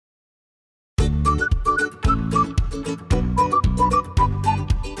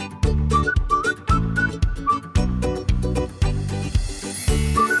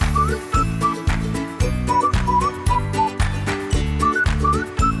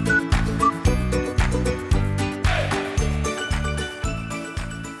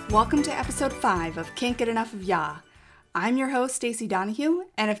Welcome to episode 5 of Can't Get Enough of Ya. I'm your host, Stacey Donahue,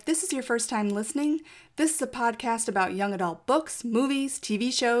 and if this is your first time listening, this is a podcast about young adult books, movies,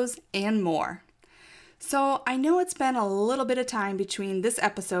 TV shows, and more. So I know it's been a little bit of time between this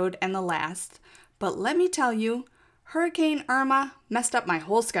episode and the last, but let me tell you, Hurricane Irma messed up my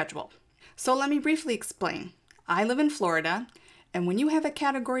whole schedule. So let me briefly explain. I live in Florida, and when you have a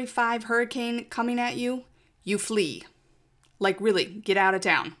Category 5 hurricane coming at you, you flee. Like really, get out of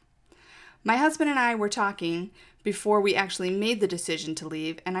town. My husband and I were talking before we actually made the decision to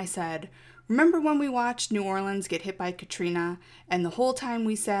leave, and I said, remember when we watched New Orleans get hit by Katrina, and the whole time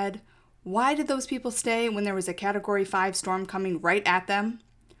we said, why did those people stay when there was a Category 5 storm coming right at them?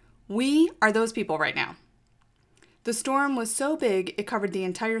 We are those people right now. The storm was so big it covered the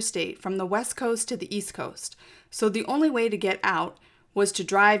entire state, from the west coast to the east coast, so the only way to get out was to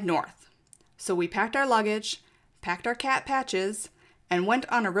drive north. So we packed our luggage, packed our cat Patches, and went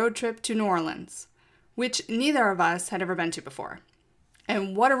on a road trip to New Orleans, which neither of us had ever been to before.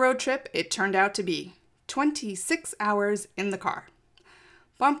 And what a road trip it turned out to be. 26 hours in the car.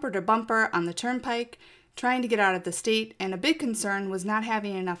 Bumper to bumper on the turnpike, trying to get out of the state, and a big concern was not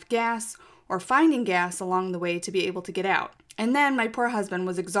having enough gas or finding gas along the way to be able to get out. And then my poor husband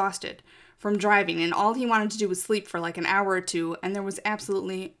was exhausted from driving, and all he wanted to do was sleep for like an hour or two, and there was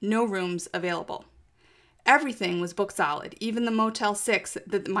absolutely no rooms available. Everything was booked solid, even the Motel 6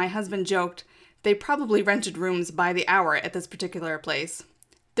 that my husband joked they probably rented rooms by the hour at this particular place.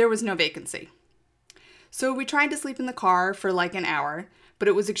 There was no vacancy. So we tried to sleep in the car for like an hour, but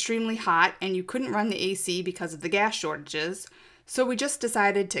it was extremely hot and you couldn't run the AC because of the gas shortages, so we just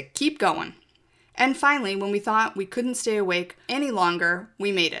decided to keep going. And finally, when we thought we couldn't stay awake any longer,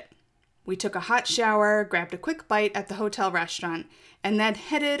 we made it. We took a hot shower, grabbed a quick bite at the hotel restaurant, and then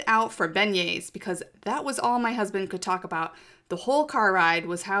headed out for beignets because that was all my husband could talk about. The whole car ride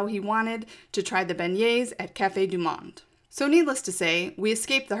was how he wanted to try the beignets at Café du Monde. So needless to say, we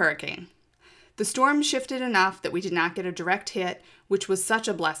escaped the hurricane. The storm shifted enough that we did not get a direct hit, which was such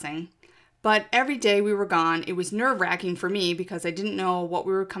a blessing. But every day we were gone, it was nerve-wracking for me because I didn't know what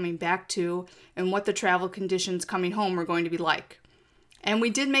we were coming back to and what the travel conditions coming home were going to be like. And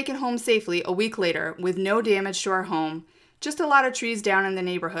we did make it home safely a week later with no damage to our home, just a lot of trees down in the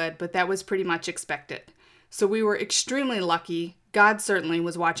neighborhood, but that was pretty much expected. So we were extremely lucky. God certainly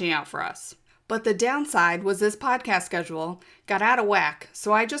was watching out for us. But the downside was this podcast schedule got out of whack,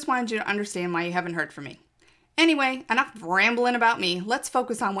 so I just wanted you to understand why you haven't heard from me. Anyway, enough rambling about me. Let's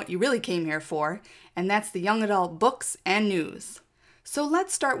focus on what you really came here for, and that's the young adult books and news. So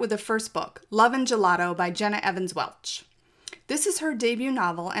let's start with the first book, Love and Gelato by Jenna Evans Welch. This is her debut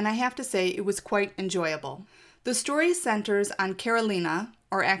novel, and I have to say it was quite enjoyable. The story centers on Carolina,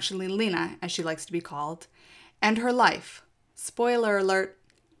 or actually Lena as she likes to be called, and her life, spoiler alert,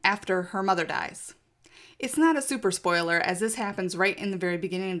 after her mother dies. It's not a super spoiler as this happens right in the very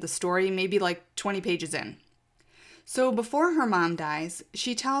beginning of the story, maybe like 20 pages in. So before her mom dies,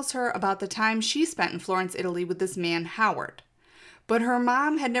 she tells her about the time she spent in Florence, Italy with this man, Howard. But her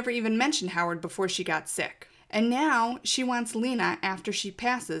mom had never even mentioned Howard before she got sick. And now she wants Lena, after she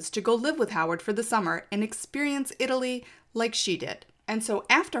passes, to go live with Howard for the summer and experience Italy like she did. And so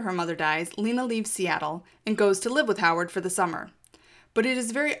after her mother dies, Lena leaves Seattle and goes to live with Howard for the summer. But it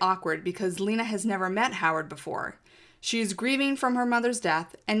is very awkward because Lena has never met Howard before. She is grieving from her mother's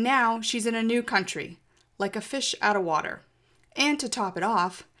death, and now she's in a new country, like a fish out of water. And to top it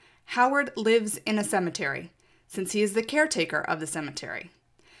off, Howard lives in a cemetery, since he is the caretaker of the cemetery.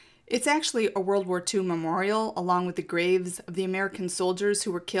 It's actually a World War II memorial along with the graves of the American soldiers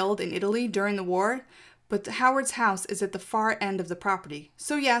who were killed in Italy during the war, but Howard's house is at the far end of the property.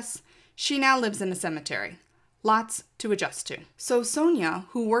 So yes, she now lives in a cemetery. Lots to adjust to. So Sonia,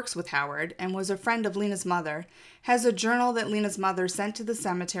 who works with Howard and was a friend of Lena's mother, has a journal that Lena's mother sent to the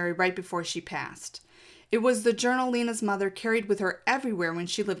cemetery right before she passed. It was the journal Lena's mother carried with her everywhere when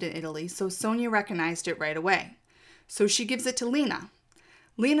she lived in Italy, so Sonia recognized it right away. So she gives it to Lena.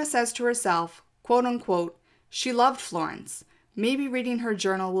 Lena says to herself, quote unquote, she loved Florence. Maybe reading her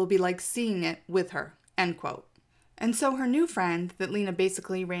journal will be like seeing it with her, end quote. And so her new friend that Lena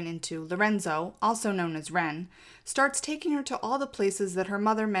basically ran into, Lorenzo, also known as Ren, starts taking her to all the places that her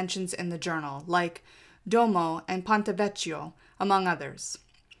mother mentions in the journal, like Duomo and Ponte Vecchio, among others.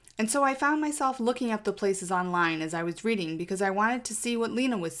 And so I found myself looking up the places online as I was reading because I wanted to see what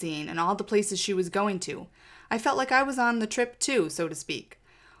Lena was seeing and all the places she was going to. I felt like I was on the trip too, so to speak.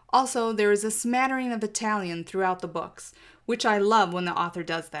 Also, there is a smattering of Italian throughout the books, which I love when the author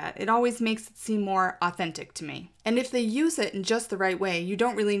does that. It always makes it seem more authentic to me. And if they use it in just the right way, you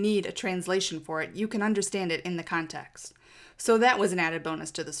don't really need a translation for it. You can understand it in the context. So that was an added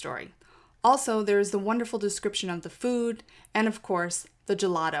bonus to the story. Also, there is the wonderful description of the food, and of course, the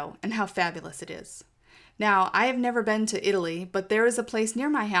gelato, and how fabulous it is. Now, I have never been to Italy, but there is a place near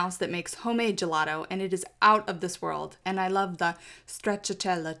my house that makes homemade gelato, and it is out of this world, and I love the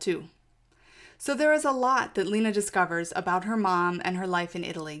stracciatella too. So there is a lot that Lena discovers about her mom and her life in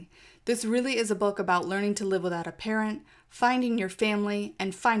Italy. This really is a book about learning to live without a parent, finding your family,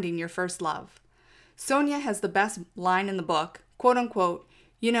 and finding your first love. Sonia has the best line in the book, quote unquote,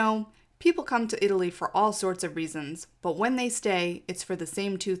 people come to Italy for all sorts of reasons, but when they stay, it's for the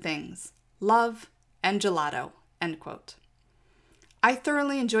same two things, love and gelato, end quote. I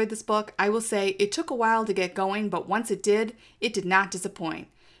thoroughly enjoyed this book. I will say it took a while to get going, but once it did not disappoint.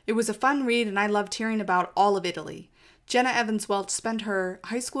 It was a fun read, and I loved hearing about all of Italy. Jenna Evans Welch spent her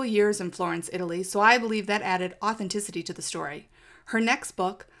high school years in Florence, Italy, so I believe that added authenticity to the story. Her next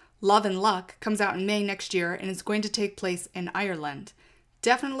book, Love and Luck, comes out in May next year and is going to take place in Ireland.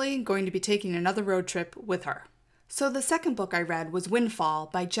 Definitely going to be taking another road trip with her. So the second book I read was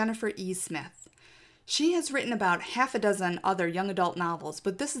Windfall by Jennifer E. Smith. She has written about half a dozen other young adult novels,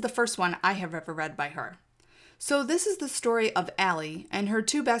 but this is the first one I have ever read by her. So this is the story of Allie and her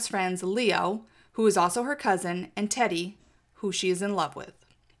two best friends, Leo, who is also her cousin, and Teddy, who she is in love with.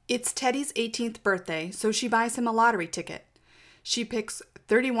 It's Teddy's 18th birthday, so she buys him a lottery ticket. She picks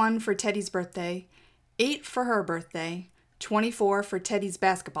 31 for Teddy's birthday, 8 for her birthday, 24 for Teddy's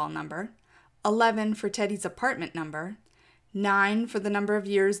basketball number, 11 for Teddy's apartment number, 9 for the number of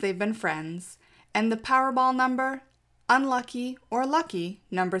years they've been friends, and the Powerball number, unlucky or lucky,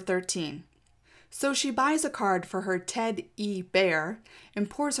 number 13. So she buys a card for her Ted E. Bear and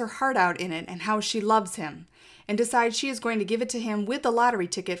pours her heart out in it and how she loves him, and decides she is going to give it to him with the lottery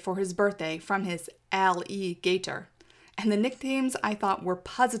ticket for his birthday from his Al E. Gator. And the nicknames I thought were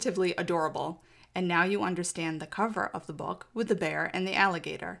positively adorable, and now you understand the cover of the book with the bear and the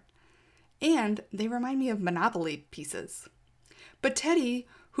alligator. And they remind me of Monopoly pieces. But Teddy,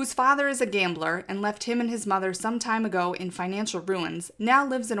 whose father is a gambler and left him and his mother some time ago in financial ruins, now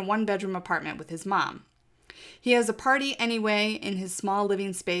lives in a one-bedroom apartment with his mom. He has a party anyway in his small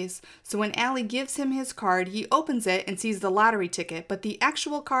living space, so when Allie gives him his card, he opens it and sees the lottery ticket, but the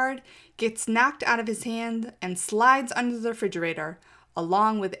actual card gets knocked out of his hand and slides under the refrigerator,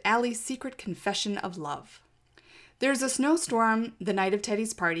 along with Allie's secret confession of love. There's a snowstorm the night of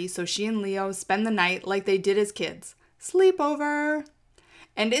Teddy's party, so she and Leo spend the night like they did as kids. Sleepover!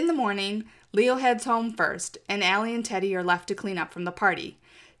 And in the morning, Leo heads home first, and Allie and Teddy are left to clean up from the party.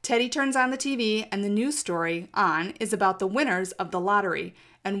 Teddy turns on the TV, and the news story on is about the winners of the lottery,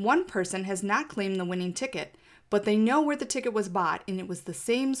 and one person has not claimed the winning ticket, but they know where the ticket was bought, and it was the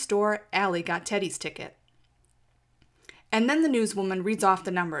same store Allie got Teddy's ticket. And then the newswoman reads off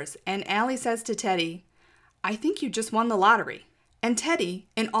the numbers, and Allie says to Teddy, "I think you just won the lottery." And Teddy,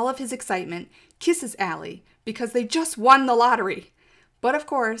 in all of his excitement, kisses Allie because they just won the lottery. But of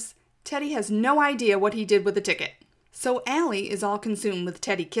course, Teddy has no idea what he did with the ticket. So Allie is all consumed with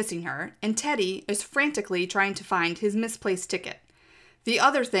Teddy kissing her, and Teddy is frantically trying to find his misplaced ticket. The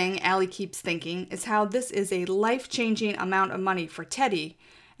other thing Allie keeps thinking is how this is a life-changing amount of money for Teddy,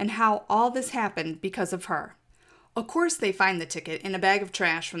 and how all this happened because of her. Of course they find the ticket in a bag of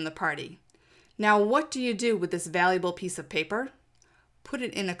trash from the party. Now what do you do with this valuable piece of paper? Put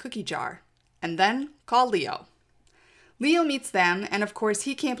it in a cookie jar, and then call Leo. Leo meets them, and of course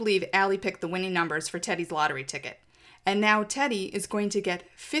he can't believe Allie picked the winning numbers for Teddy's lottery ticket. And now Teddy is going to get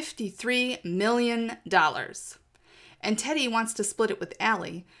 $53 million. And Teddy wants to split it with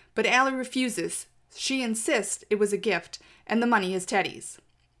Allie, but Allie refuses. She insists it was a gift, and the money is Teddy's.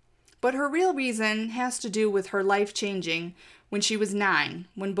 But her real reason has to do with her life changing when she was 9,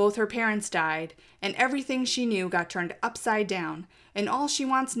 when both her parents died, and everything she knew got turned upside down, and all she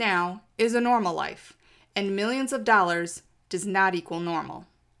wants now is a normal life. And millions of dollars does not equal normal.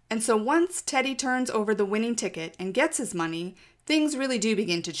 And so once Teddy turns over the winning ticket and gets his money, things really do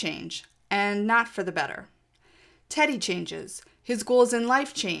begin to change, and not for the better. Teddy changes, his goals in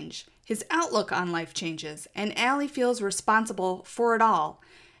life change, his outlook on life changes, and Allie feels responsible for it all.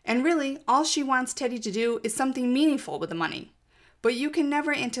 And really, all she wants Teddy to do is something meaningful with the money. But you can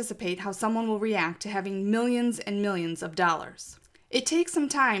never anticipate how someone will react to having millions and millions of dollars. It takes some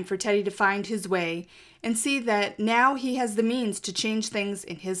time for Teddy to find his way and see that now he has the means to change things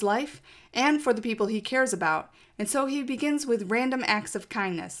in his life and for the people he cares about, and so he begins with random acts of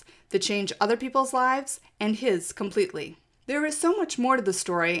kindness that change other people's lives and his completely. There is so much more to the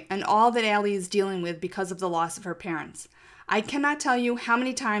story and all that Allie is dealing with because of the loss of her parents. I cannot tell you how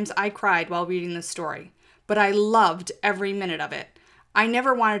many times I cried while reading this story, but I loved every minute of it. I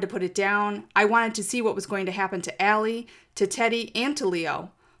never wanted to put it down. I wanted to see what was going to happen to Allie, to Teddy, and to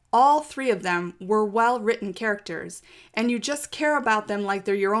Leo. All three of them were well-written characters, and you just care about them like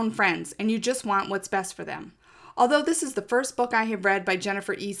they're your own friends, and you just want what's best for them. Although this is the first book I have read by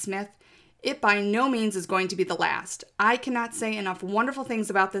Jennifer E. Smith, it by no means is going to be the last. I cannot say enough wonderful things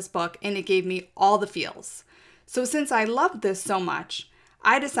about this book, and it gave me all the feels. So since I loved this so much,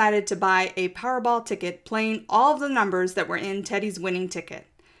 I decided to buy a Powerball ticket playing all of the numbers that were in Teddy's winning ticket.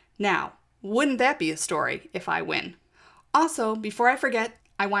 Now, wouldn't that be a story if I win? Also, before I forget,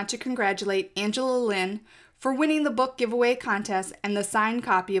 I want to congratulate Angela Lynn for winning the book giveaway contest and the signed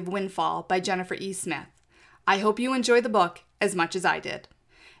copy of Windfall by Jennifer E. Smith. I hope you enjoy the book as much as I did.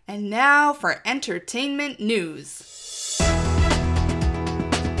 And now for entertainment news.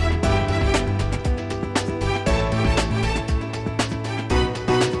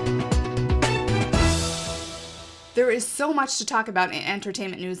 There is so much to talk about in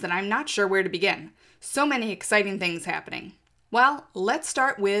entertainment news that I'm not sure where to begin. So many exciting things happening. Well, let's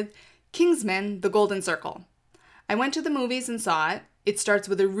start with Kingsman: The Golden Circle. I went to the movies and saw it. It starts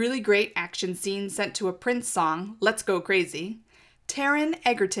with a really great action scene set to a Prince song, Let's Go Crazy. Taron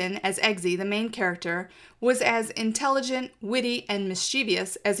Egerton as Eggsy, the main character, was as intelligent, witty, and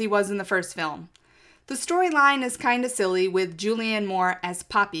mischievous as he was in the first film. The storyline is kinda silly with Julianne Moore as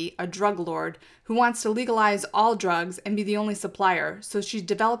Poppy, a drug lord who wants to legalize all drugs and be the only supplier, so she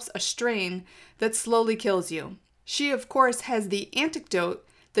develops a strain that slowly kills you. She, of course, has the antidote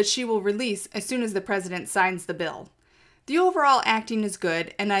that she will release as soon as the president signs the bill. The overall acting is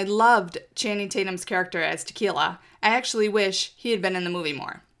good, and I loved Channing Tatum's character as Tequila. I actually wish he had been in the movie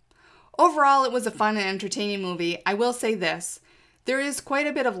more. Overall, it was a fun and entertaining movie. I will say this. There is quite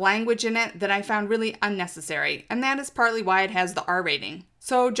a bit of language in it that I found really unnecessary, and that is partly why it has the R rating.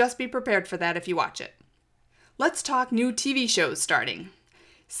 So just be prepared for that if you watch it. Let's talk new TV shows starting.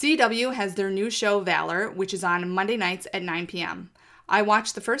 CW has their new show Valor, which is on Monday nights at 9 p.m. I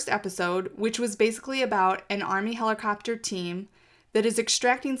watched the first episode, which was basically about an Army helicopter team that is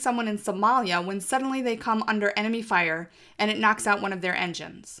extracting someone in Somalia when suddenly they come under enemy fire and it knocks out one of their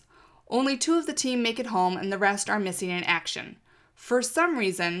engines. Only 2 of the team make it home and the rest are missing in action. For some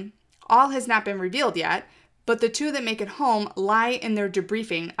reason, all has not been revealed yet, but the 2 that make it home lie in their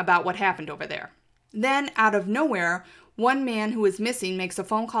debriefing about what happened over there. Then, out of nowhere, one man who is missing makes a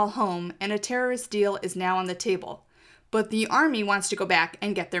phone call home and a terrorist deal is now on the table. But the Army wants to go back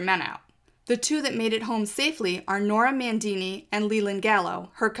and get their men out. The 2 that made it home safely are Nora Mandini and Leland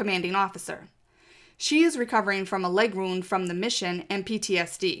Gallo, her commanding officer. She is recovering from a leg wound from the mission and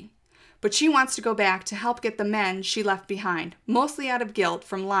PTSD. But she wants to go back to help get the men she left behind, mostly out of guilt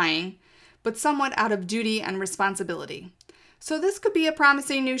from lying, but somewhat out of duty and responsibility. So this could be a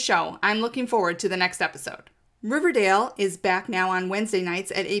promising new show. I'm looking forward to the next episode. Riverdale is back now on Wednesday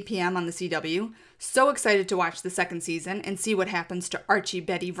nights at 8 p.m. on the CW. So excited to watch the second season and see what happens to Archie,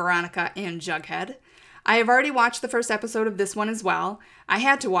 Betty, Veronica, and Jughead. I have already watched the first episode of this one as well. I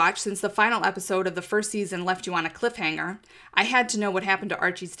had to watch since the final episode of the first season left you on a cliffhanger. I had to know what happened to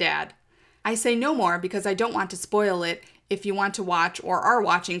Archie's dad. I say no more because I don't want to spoil it if you want to watch or are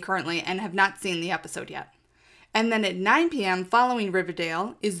watching currently and have not seen the episode yet. And then at 9 p.m. following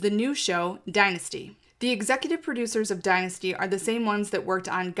Riverdale is the new show Dynasty. The executive producers of Dynasty are the same ones that worked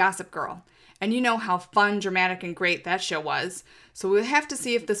on Gossip Girl. And you know how fun, dramatic, and great that show was, so we'll have to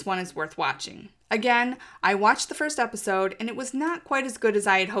see if this one is worth watching. Again, I watched the first episode, and it was not quite as good as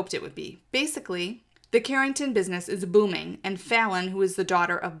I had hoped it would be. Basically, the Carrington business is booming, and Fallon, who is the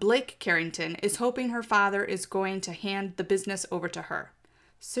daughter of Blake Carrington, is hoping her father is going to hand the business over to her.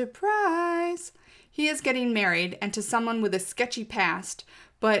 Surprise! He is getting married, and to someone with a sketchy past,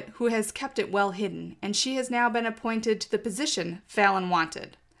 but who has kept it well hidden, and she has now been appointed to the position Fallon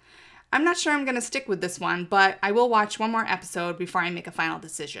wanted. I'm not sure I'm going to stick with this one, but I will watch one more episode before I make a final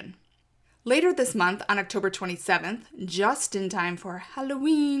decision. Later this month, on October 27th, just in time for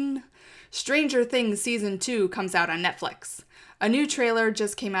Halloween, Stranger Things Season 2 comes out on Netflix. A new trailer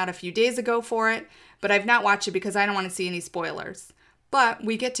just came out a few days ago for it, but I've not watched it because I don't want to see any spoilers. But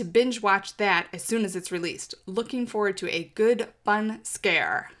we get to binge watch that as soon as it's released. Looking forward to a good, fun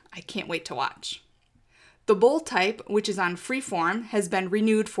scare. I can't wait to watch. The Bold Type, which is on Freeform, has been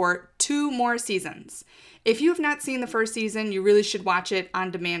renewed for 2 more seasons. If you have not seen the first season, you really should watch it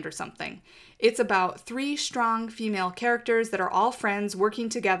on demand or something. It's about 3 strong female characters that are all friends working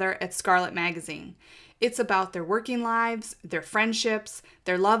together at Scarlet Magazine. It's about their working lives, their friendships,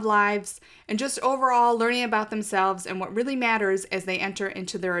 their love lives, and just overall learning about themselves and what really matters as they enter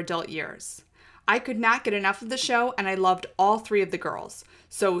into their adult years. I could not get enough of the show, and I loved all 3 of the girls.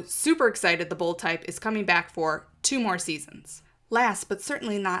 So super excited The Bold Type is coming back for 2 more seasons. Last but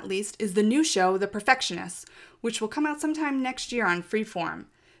certainly not least is the new show, The Perfectionists, which will come out sometime next year on Freeform.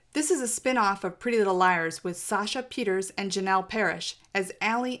 This is a spin-off of Pretty Little Liars with Sasha Peters and Janelle Parrish as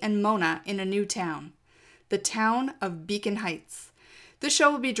Allie and Mona in a new town, the town of Beacon Heights. This show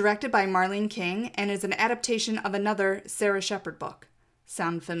will be directed by Marlene King and is an adaptation of another Sarah Shepard book.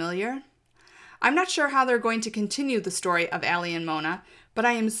 Sound familiar? I'm not sure how they're going to continue the story of Allie and Mona, but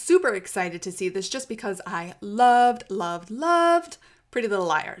I am super excited to see this just because I loved Pretty Little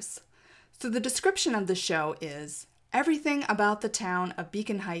Liars. So the description of the show is, everything about the town of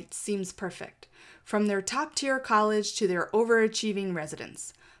Beacon Heights seems perfect, from their top-tier college to their overachieving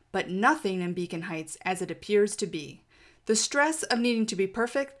residents, but nothing in Beacon Heights as it appears to be. The stress of needing to be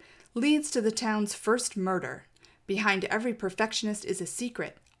perfect leads to the town's first murder. Behind every perfectionist is a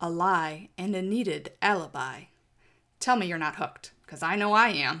secret, a lie, and a needed alibi. Tell me you're not hooked, because I know I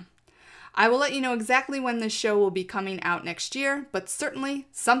am. I will let you know exactly when this show will be coming out next year, but certainly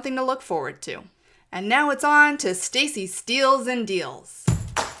something to look forward to. And now it's on to Stacy Steals and Deals.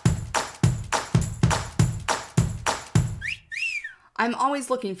 I'm always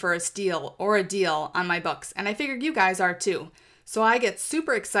looking for a steal or a deal on my books, and I figured you guys are too. So I get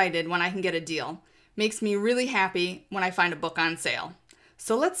super excited when I can get a deal. Makes me really happy when I find a book on sale.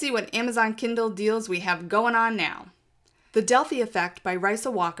 So let's see what Amazon Kindle deals we have going on now. The Delphi Effect by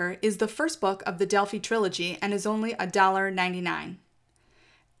Risa Walker is the first book of the Delphi trilogy and is only $1.99.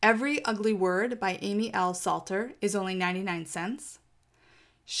 Every Ugly Word by Amy L. Salter is only 99 cents.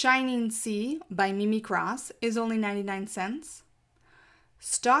 Shining Sea by Mimi Cross is only 99 cents.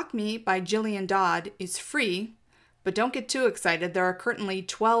 Stalk Me by Gillian Dodd is free, but don't get too excited. There are currently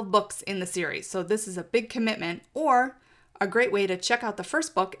 12 books in the series, so this is a big commitment or a great way to check out the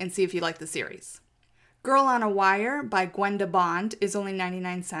first book and see if you like the series. Girl on a Wire by Gwenda Bond is only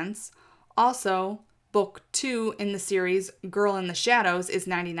 99 cents. Also, book 2 in the series, Girl in the Shadows, is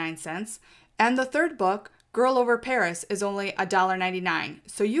 99 cents. And the third book, Girl Over Paris, is only $1.99.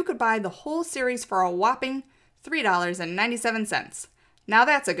 So you could buy the whole series for a whopping $3.97. Now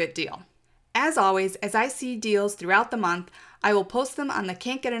that's a good deal. As always, as I see deals throughout the month, I will post them on the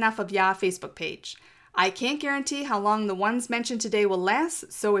Can't Get Enough of Ya Facebook page. I can't guarantee how long the ones mentioned today will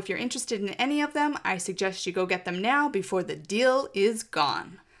last, so if you're interested in any of them, I suggest you go get them now before the deal is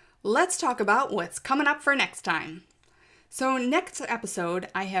gone. Let's talk about what's coming up for next time. So next episode,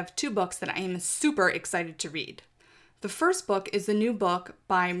 I have 2 books that I am super excited to read. The first book is the new book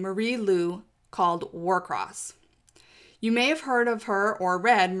by Marie Lu called Warcross. You may have heard of her or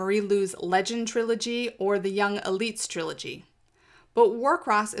read Marie Lu's Legend trilogy or the Young Elites trilogy. But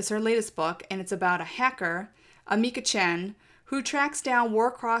Warcross is her latest book, and it's about a hacker, Amika Chen, who tracks down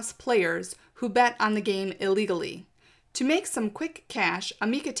Warcross players who bet on the game illegally. To make some quick cash,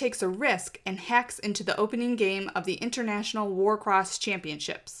 Amika takes a risk and hacks into the opening game of the International Warcross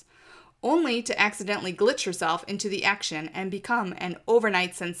Championships, only to accidentally glitch herself into the action and become an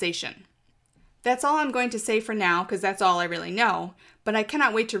overnight sensation. That's all I'm going to say for now, because that's all I really know, but I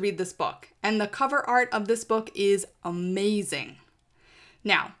cannot wait to read this book, and the cover art of this book is amazing.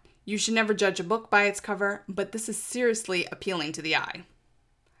 Now, you should never judge a book by its cover, but this is seriously appealing to the eye.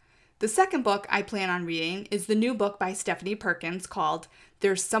 The second book I plan on reading is the new book by Stephanie Perkins called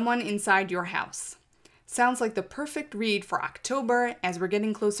There's Someone Inside Your House. Sounds like the perfect read for October as we're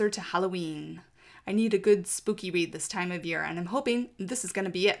getting closer to Halloween. I need a good spooky read this time of year, and I'm hoping this is going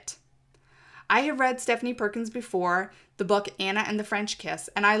to be it. I have read Stephanie Perkins before, the book Anna and the French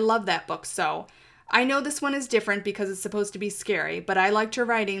Kiss, and I love that book, so I know this one is different because it's supposed to be scary, but I liked her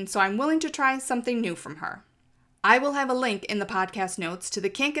writing, so I'm willing to try something new from her. I will have a link in the podcast notes to the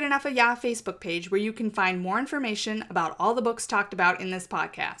Can't Get Enough of Ya Facebook page where you can find more information about all the books talked about in this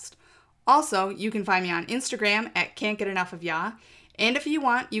podcast. Also, you can find me on Instagram at Can't Get Enough of Ya, and if you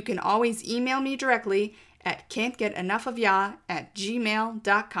want, you can always email me directly at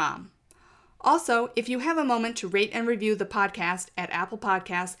can'tgetenoughoFya@gmail.com. Also, if you have a moment to rate and review the podcast at Apple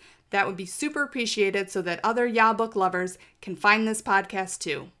Podcasts, that would be super appreciated so that other Ya book lovers can find this podcast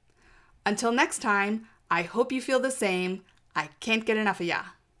too. Until next time, I hope you feel the same. I can't get enough of ya.